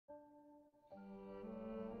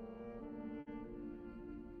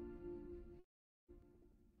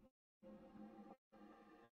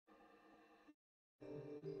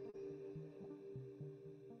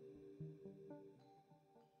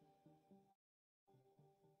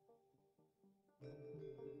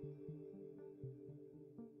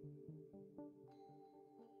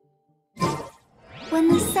when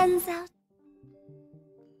the sun's out.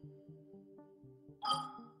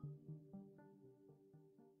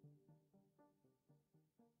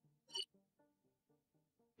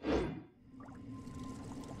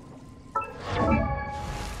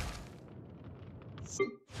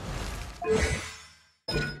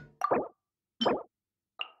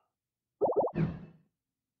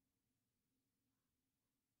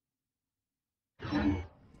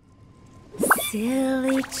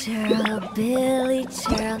 Silly churl, Billy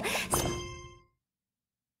churl.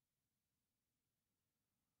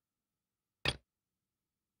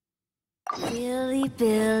 Billy,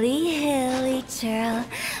 Billy, hilly churl.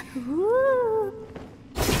 Woo!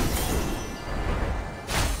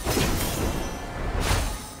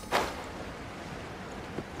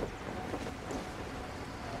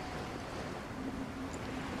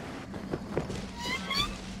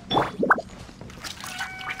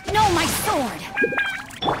 No, my sword!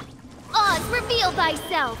 Oz, reveal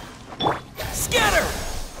thyself! Scatter!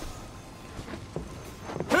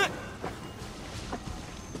 Huh.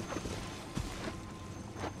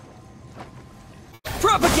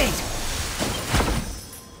 Propagate!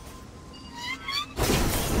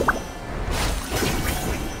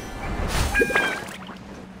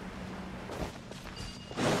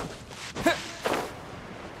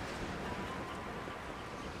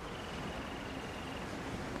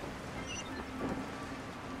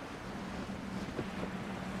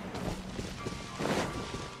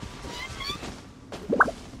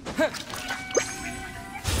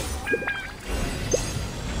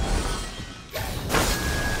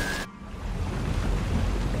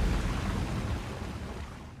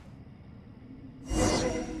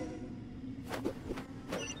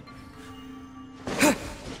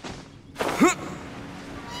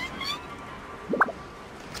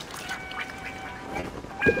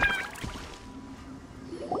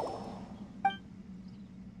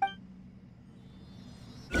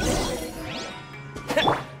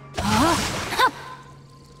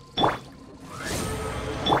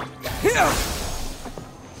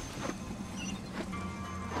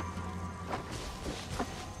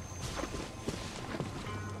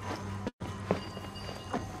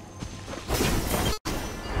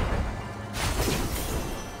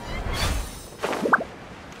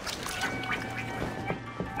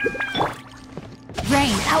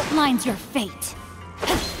 Rain outlines your fate.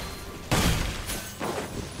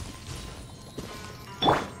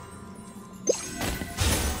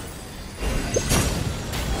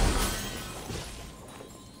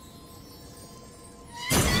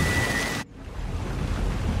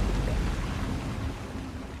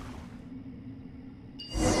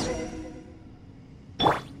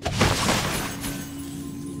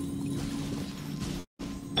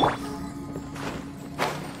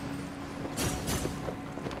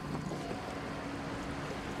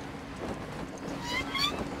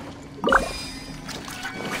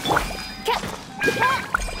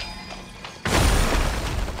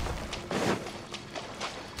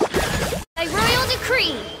 By royal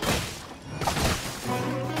decree!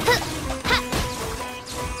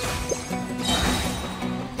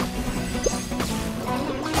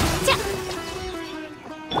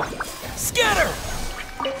 Scatter!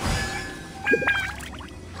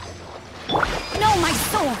 No, my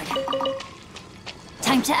sword!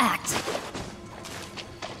 Time to act.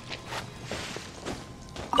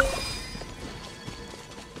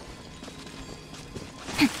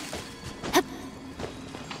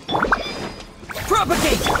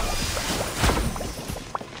 Propagate!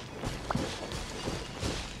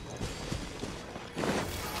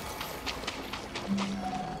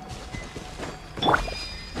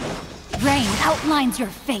 Rain outlines your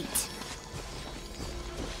fate.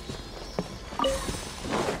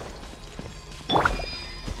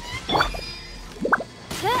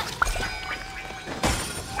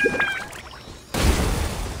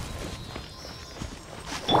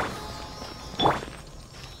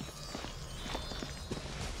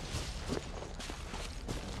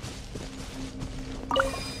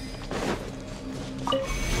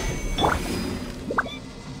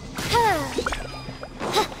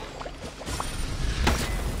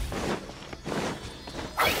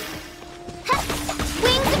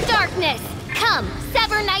 Wings of darkness! Come,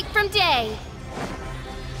 sever night from day!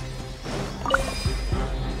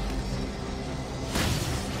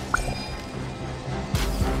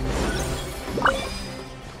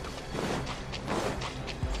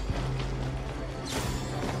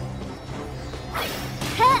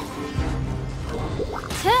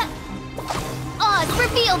 Oz,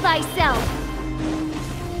 reveal thyself!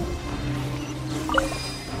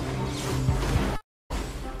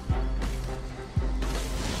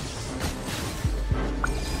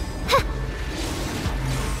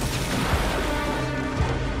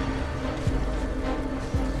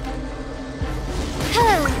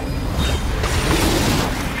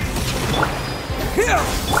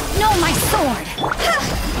 sword.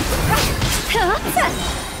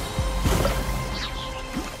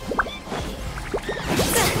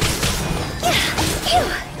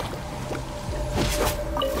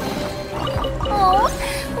 Oh,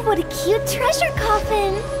 what a cute treasure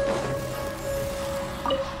coffin!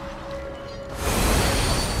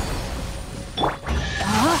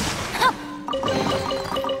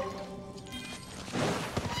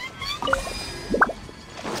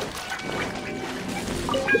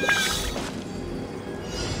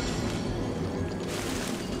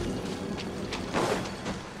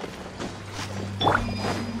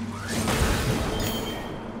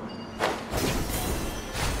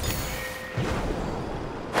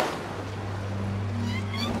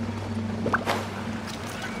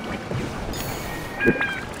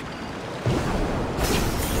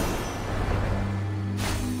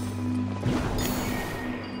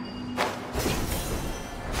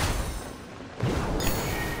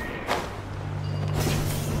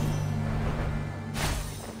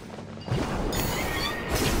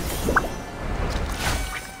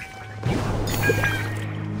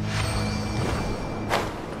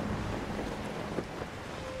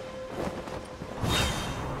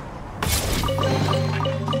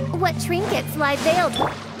 What trinkets lie veiled?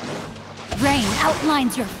 Rain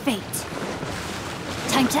outlines your fate.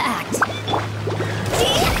 Time to act.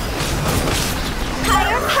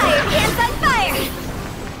 Higher, higher, hands on fire!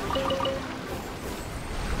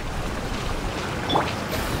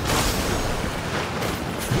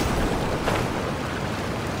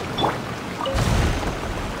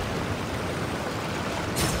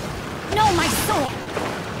 No, my soul!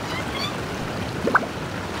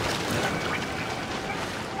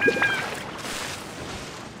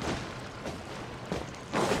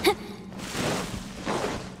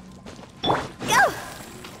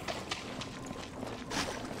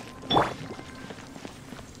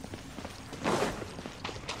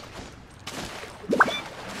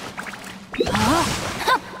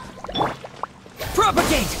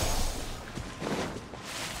 Propagate!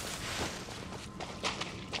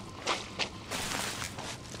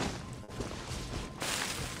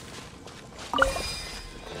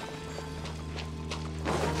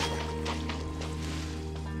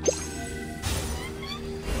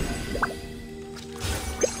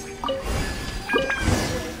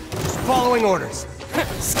 Following orders.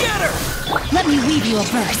 Scatter! Let me weave you a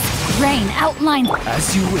verse. Rain outlines...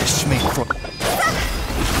 As you wish, make for.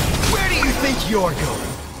 Where do you think you're going?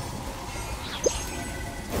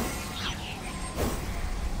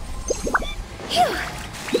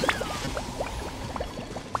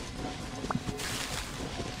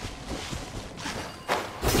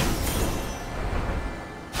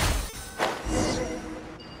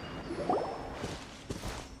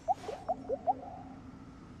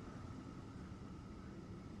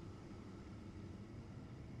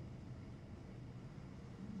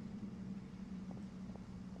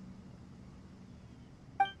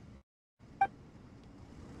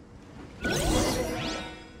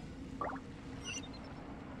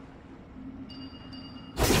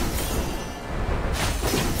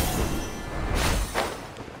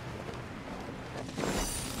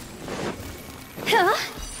 Huh?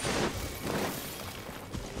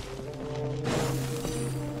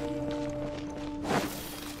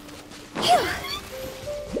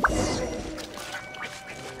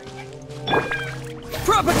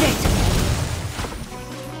 Propagate!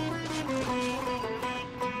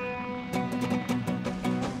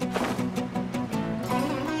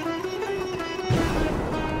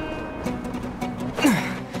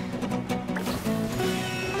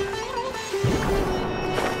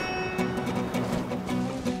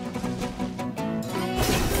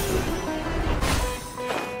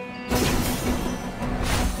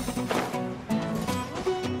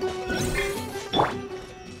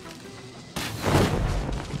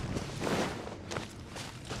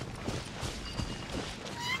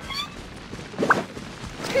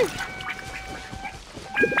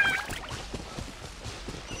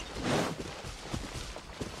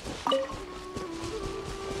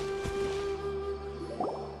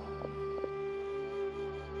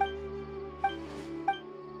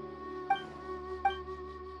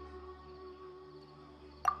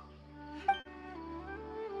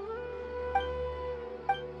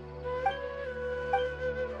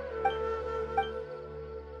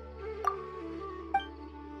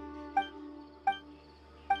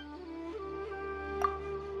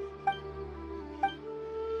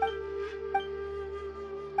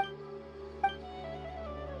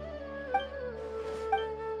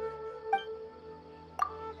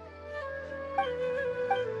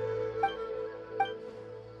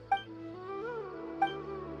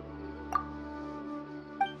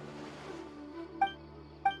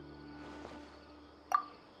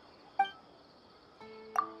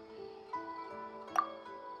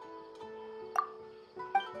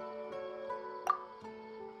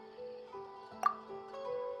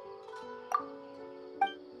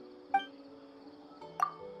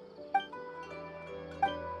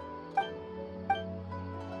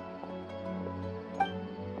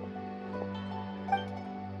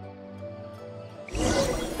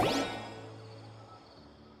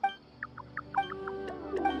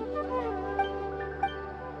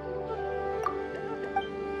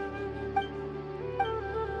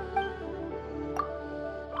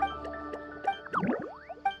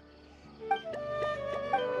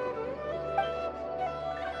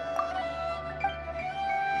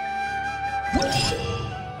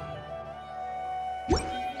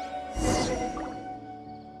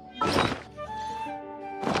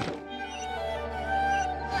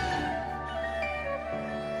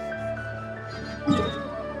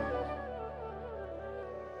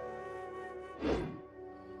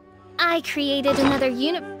 I created another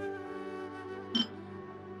universe.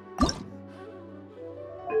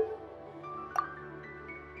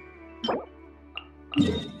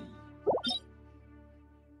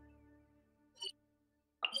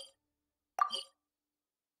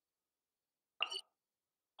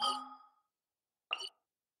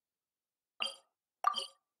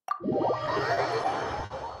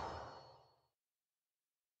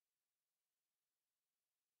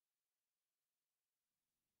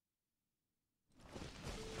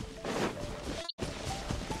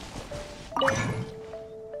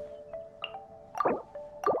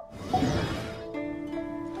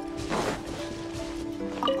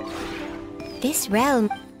 This realm.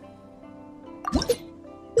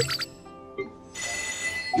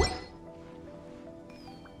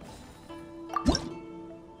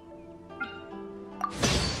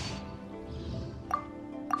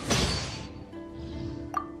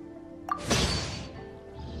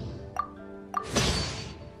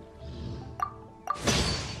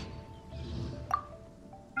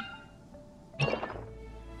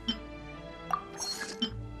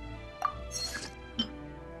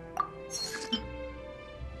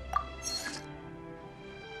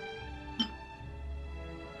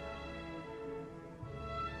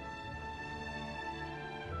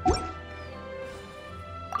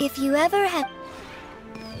 If you ever have...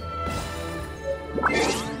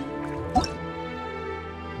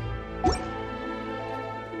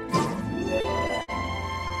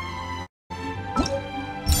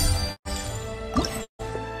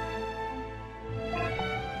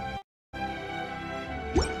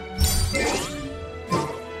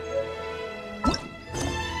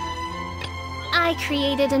 I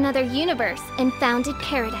created another universe and founded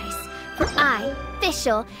paradise. For I,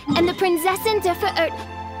 Fischl, and the Prinzessin der Verirrt...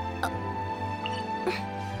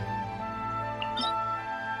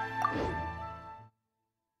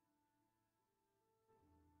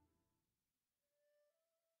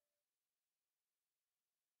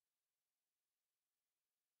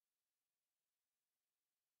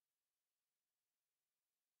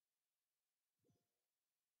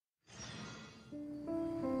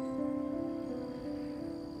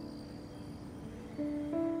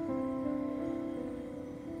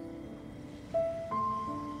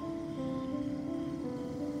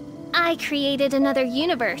 I created another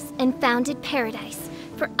universe and founded paradise.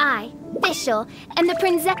 For I, Fischl, and the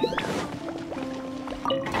Prinzessin...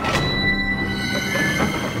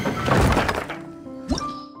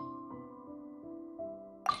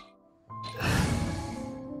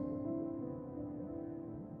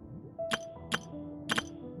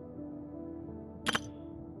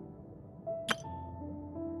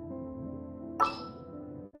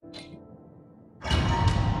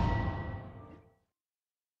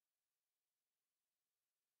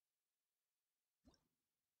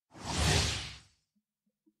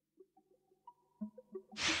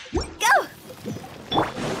 Go!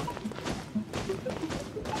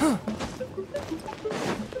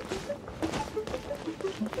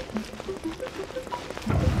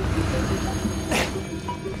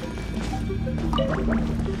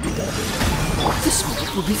 This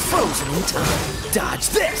moment will be frozen in time. Dodge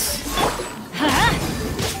this!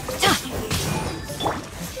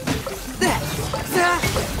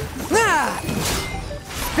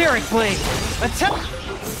 Spirit Blade! Attack!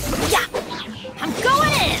 Yeah! I'm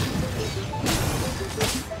going in!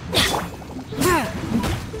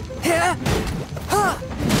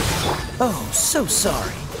 Oh, so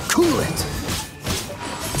sorry. Cool it!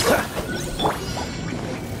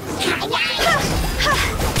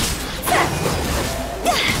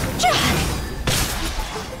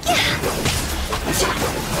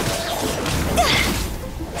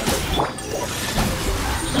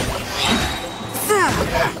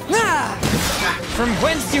 From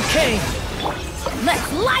whence you came!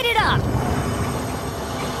 Let's light it up!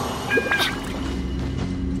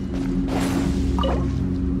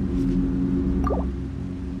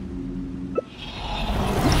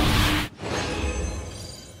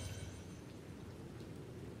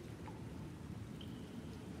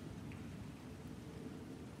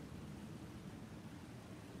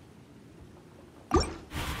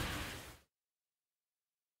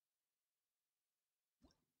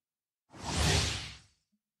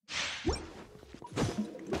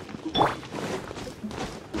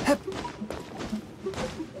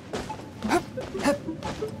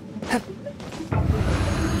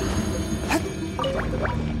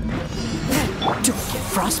 Don't get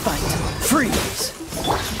frostbite. Freeze!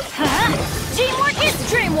 Huh? Teamwork is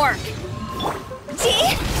dreamwork!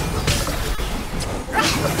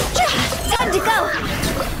 Time to go!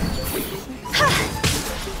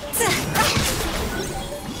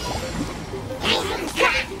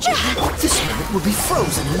 This moment will be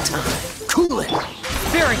frozen in time. Cool it!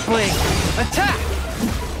 Spirit Blade! Attack!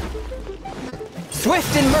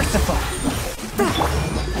 Swift and merciful!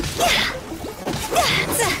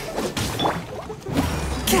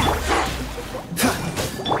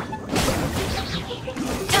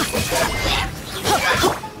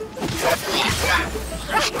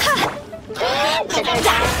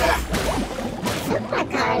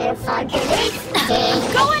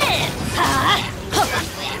 Going in!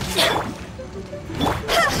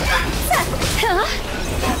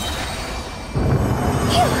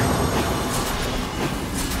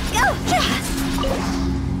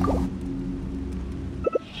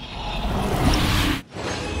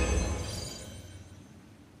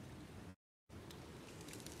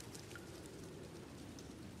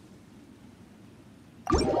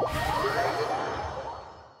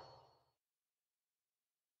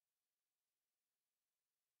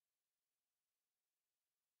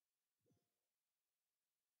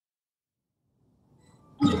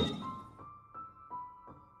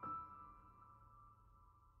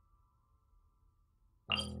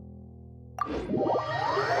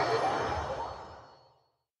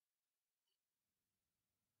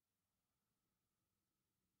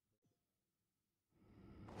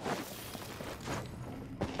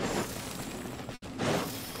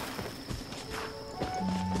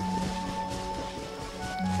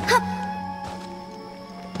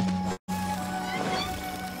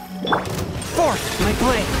 Force my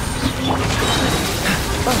blade!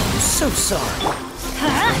 Oh, so sorry.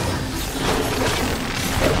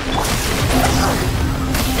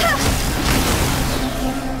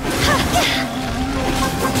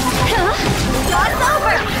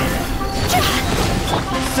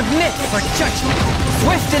 Submit for judgment!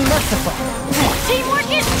 Swift and merciful!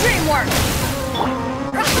 Teamwork is dreamwork!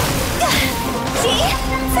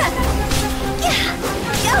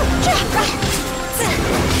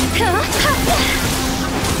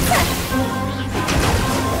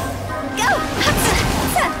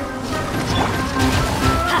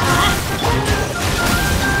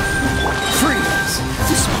 Freeze!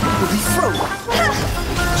 This moment will be frozen.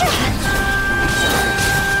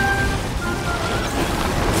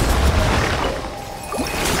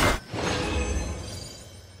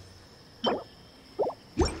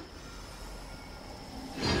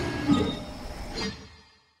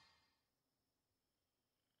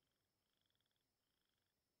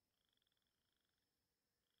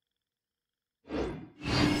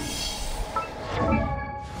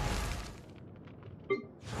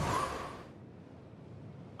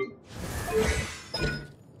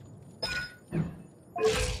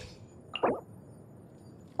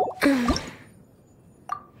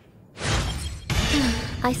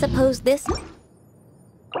 I suppose this...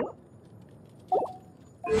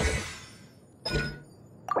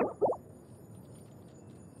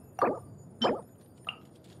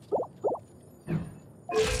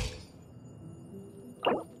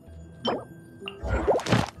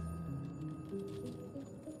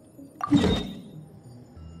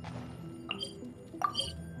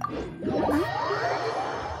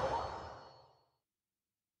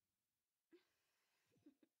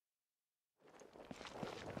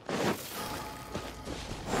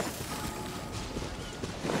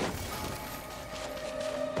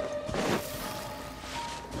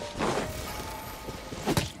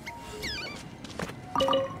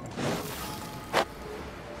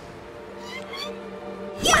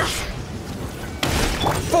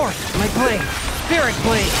 Force my blade! Spirit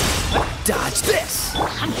Blade! Dodge this!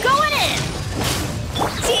 I'm going in!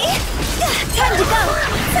 Time to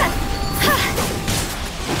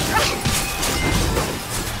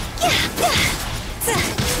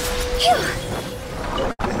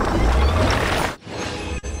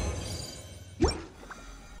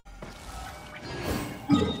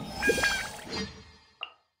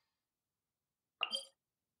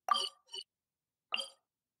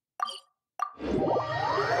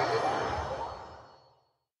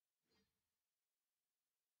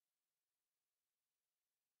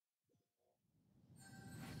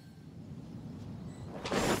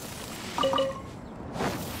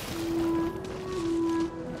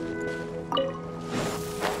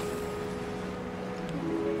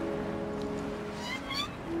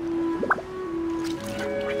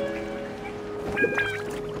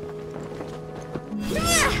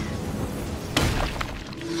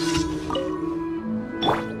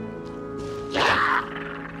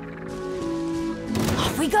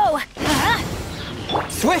Off we go!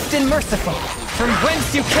 Swift and merciful! From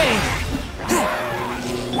whence you came!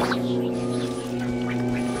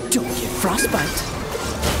 Don't get frostbite.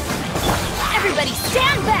 Everybody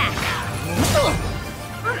stand back!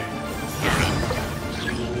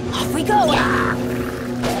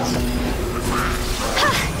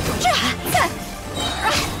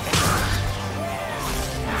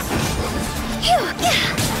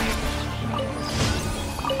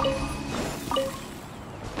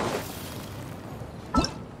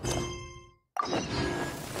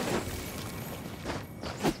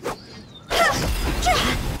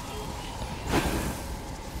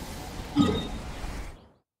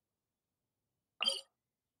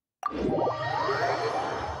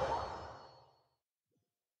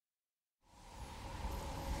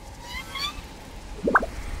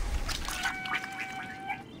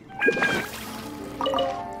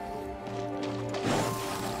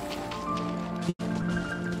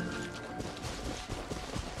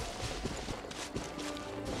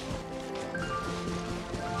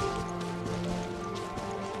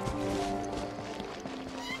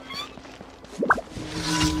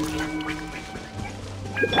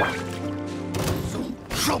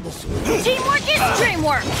 Teamwork is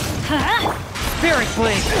dreamwork! Huh? Spirit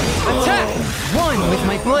Blade! Attack! One with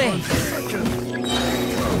my blade!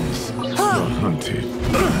 Hunted.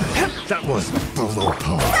 That was below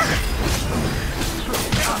par.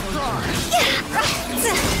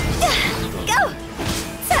 Go!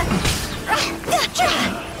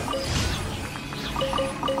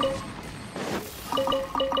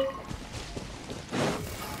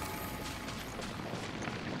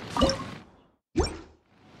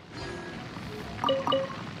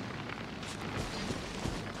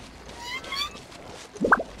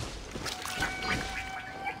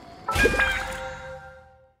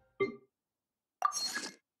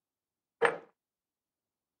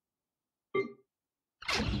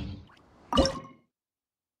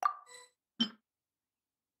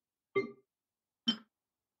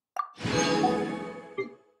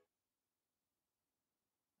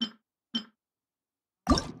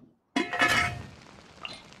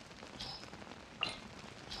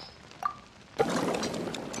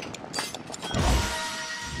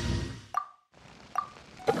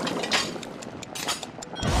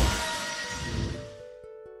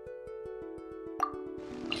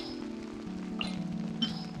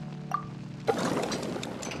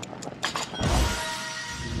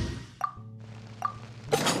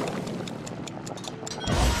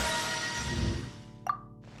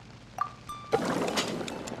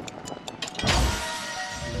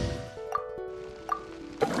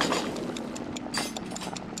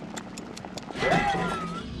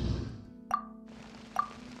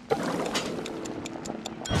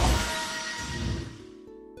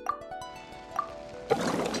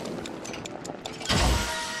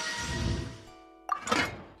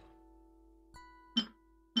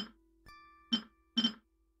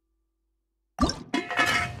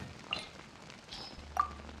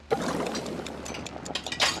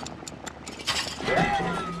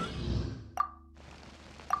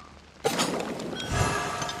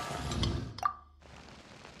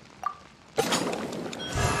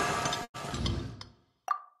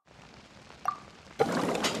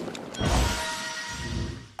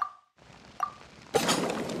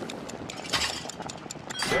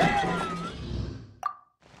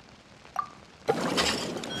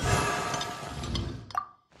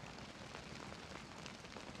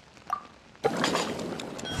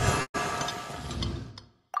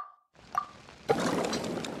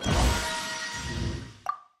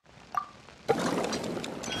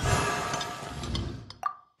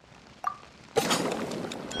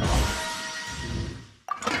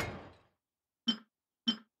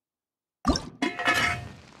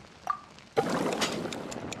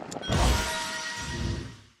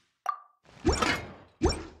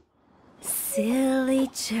 Silly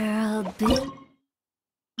churl bit.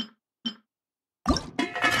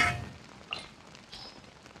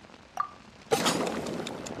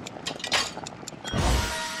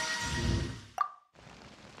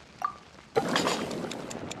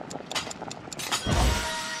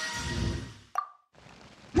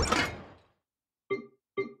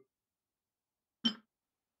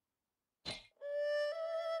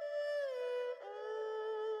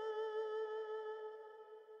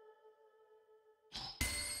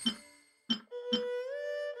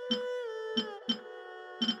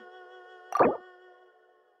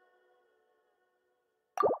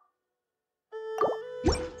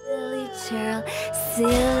 Silly churl,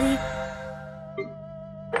 silly.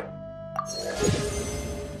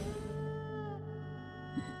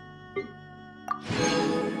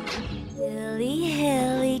 Silly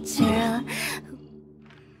hilly churl.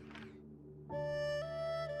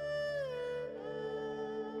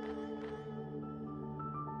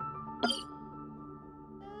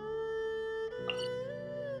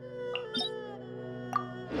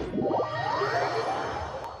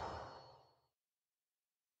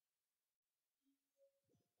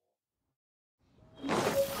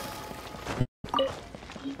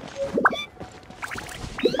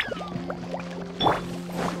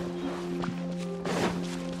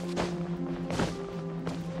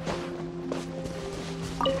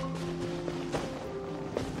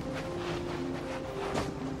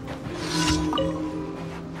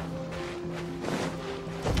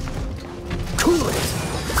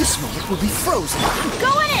 will be frozen.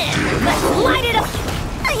 Going in! Let's light it up!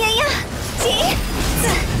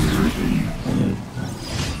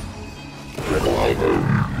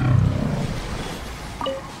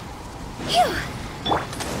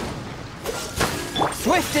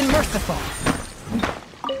 Swift and merciful.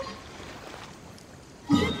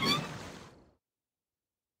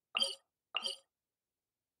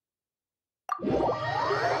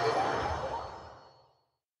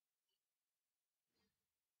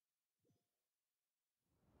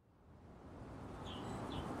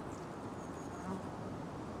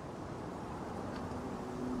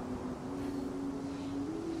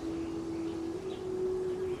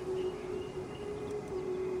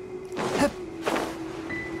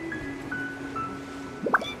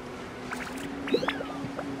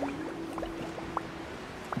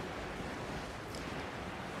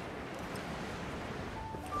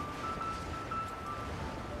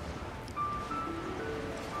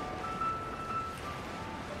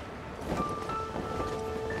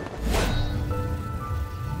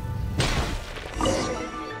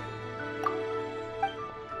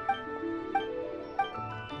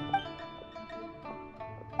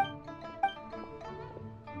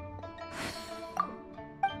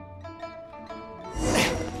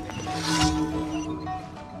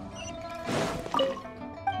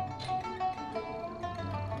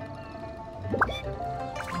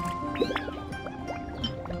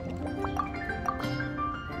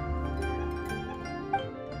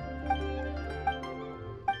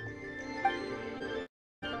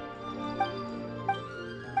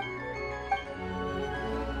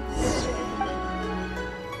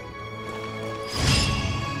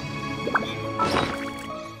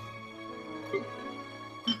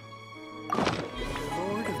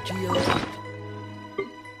 Lord of Geo.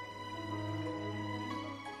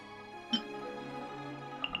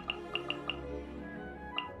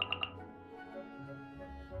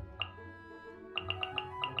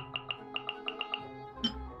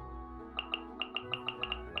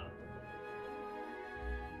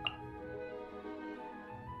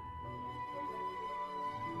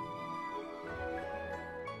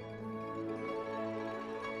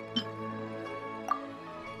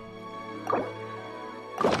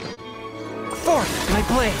 Forth, my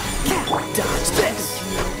blade. Dodge this!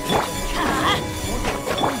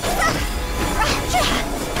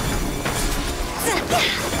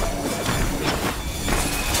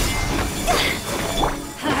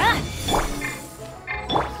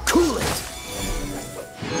 Cool it!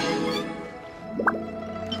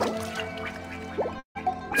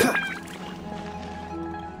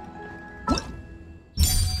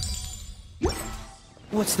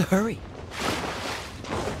 What's the hurry?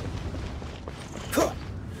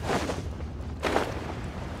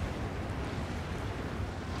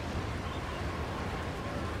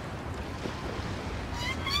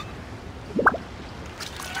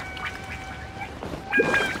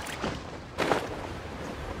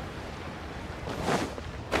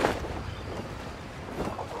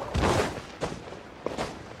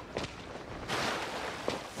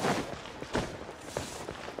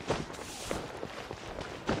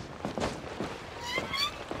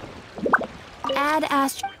 Add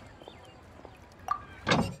Astro.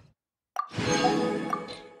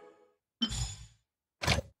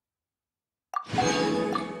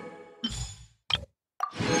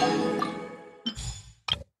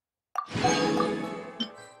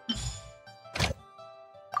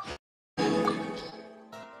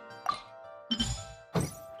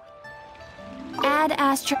 Add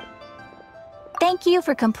Astro. Thank you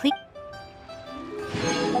for complete.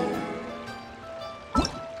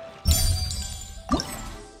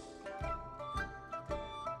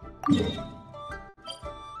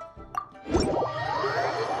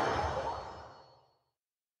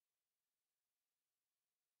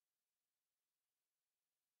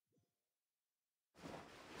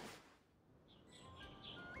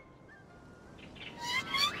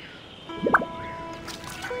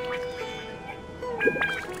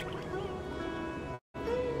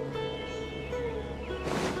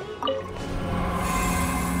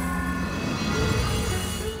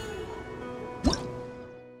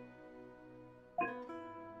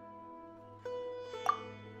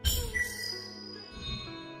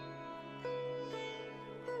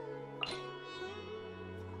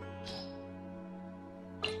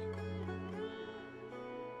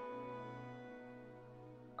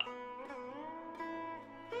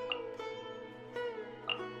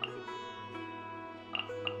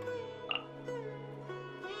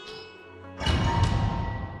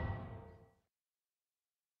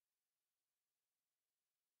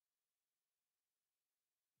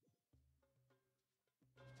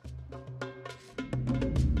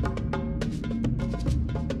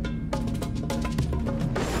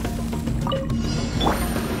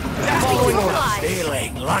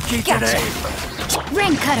 Feeling lucky Gotcha. today?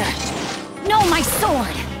 Rain cutter. No, my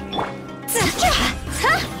sword.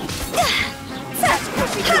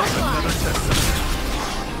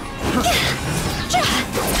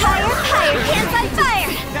 Higher, higher, hands on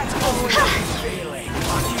fire! Feeling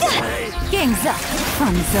lucky today? Game's up.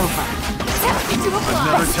 Fun's over.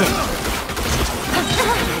 Another test.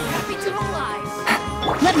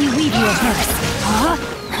 Let me weave you a verse. Huh?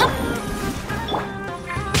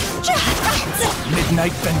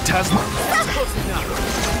 Midnight Phantasma?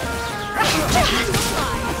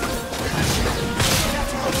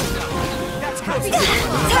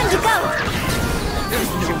 Time to go!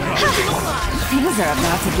 Things are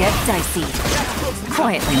about to get dicey.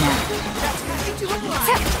 Quietly now.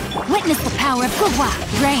 Witness the power of Gugwa.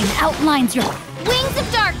 Rain outlines your... Wings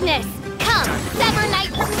of darkness! Come, sever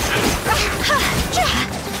night!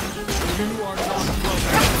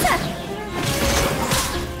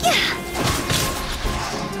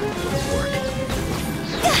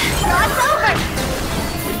 Cross over!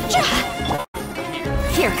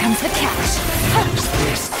 Here comes the catch.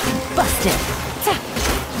 Busted.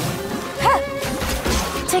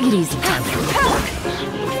 Take it easy.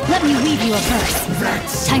 Let me weave you a verse.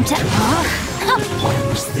 Time to...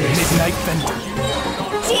 Midnight Phantasma?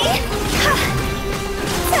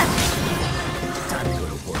 Time to go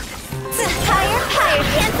to work. Higher, higher,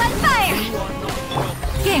 hands on fire!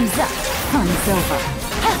 Game's up. Fun's over.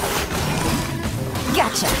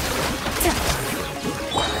 Gotcha.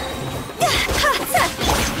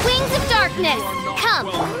 Wings of darkness! Come!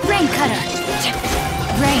 Rain cutter.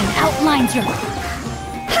 Rain outlines your...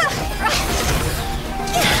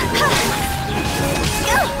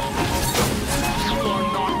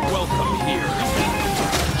 Welcome here.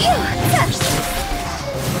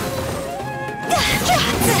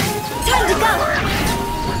 Time to go!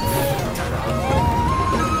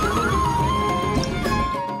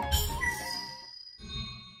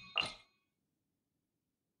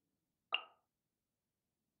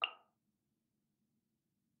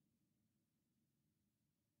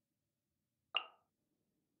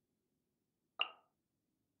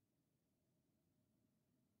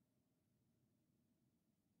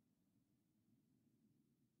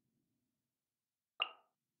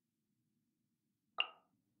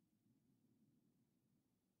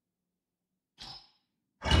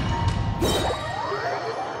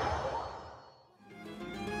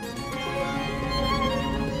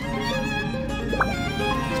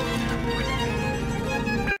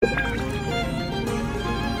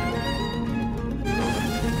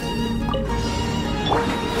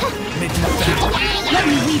 Let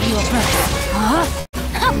me weave you a verse. Huh?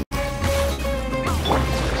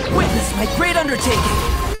 Witness my great undertaking!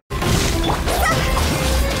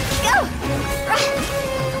 Go!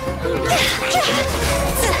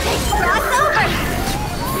 Cross over!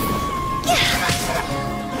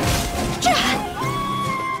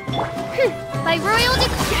 By royal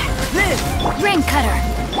Rain cutter.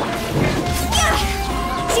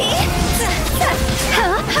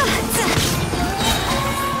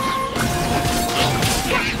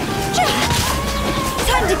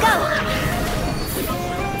 Time to go!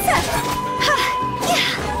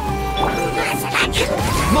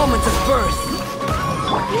 Moments of birth!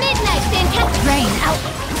 Midnight Fantastic! Rain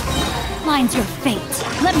outlines your fate.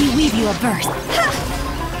 Let me weave you a verse.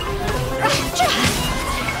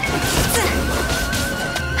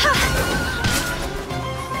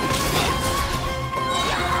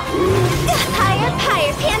 Higher,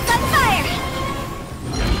 higher, pants on fire!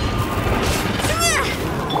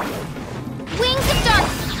 Wings of dark!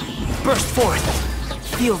 Burst forth!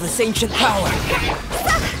 Feel this ancient power!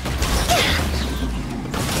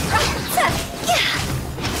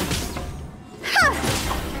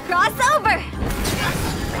 Cross over!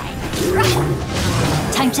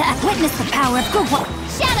 Time to act. Witness the power of Gugwa.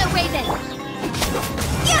 Shadow Raven!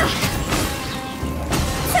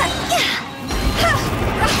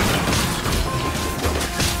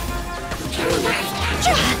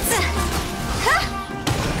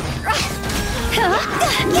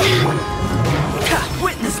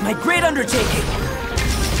 Witness my great undertaking!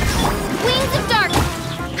 Wings of dark!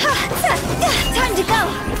 Time to go!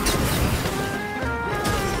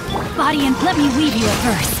 Body and let me weave you a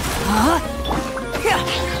verse. Huh?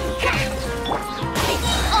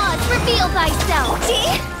 Oz, reveal thyself!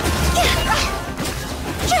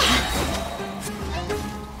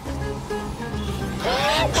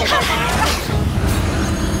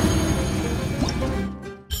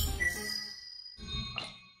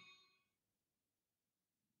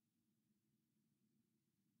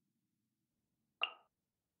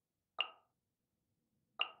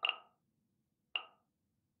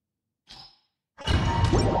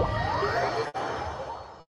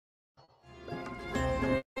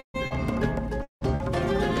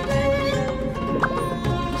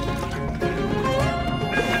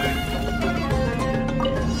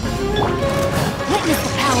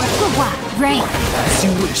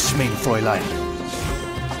 Fräulein.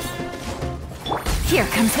 Here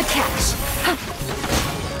comes the catch.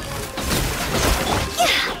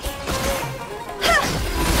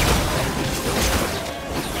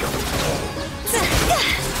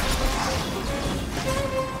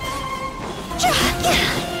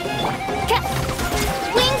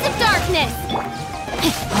 Wings of darkness!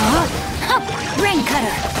 Rain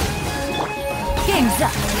cutter. Game's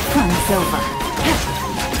up. Fun's over.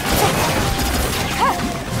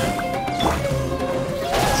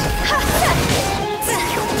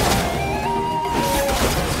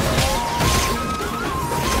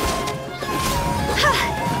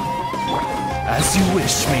 As you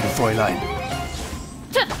wish, mein Fräulein.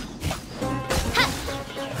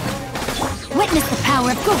 Witness the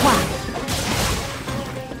power of Guhua.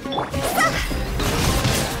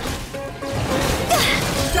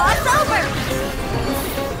 Jaw's over!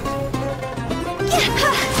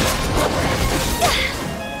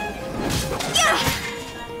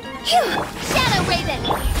 Shadow Raven!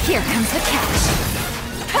 Here comes the catch.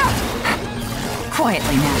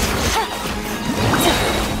 Quietly now.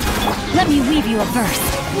 Let me weave you a verse.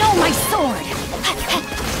 Know my sword.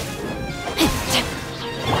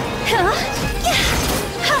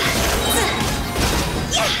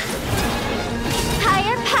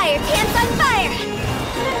 Higher, higher, pants on fire!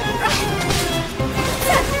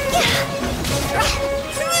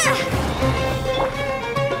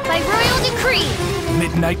 By royal decree!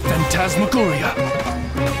 Midnight Phantasmagoria.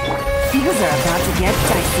 Things are about to get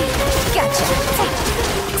dicey. Gotcha.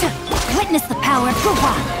 Witness the power of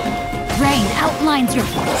Guhua. Rain outlines your...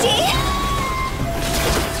 See?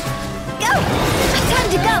 Go! Time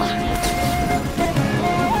to go!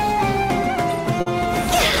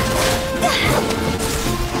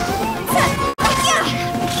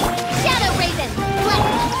 Shadow Raven! Guhua.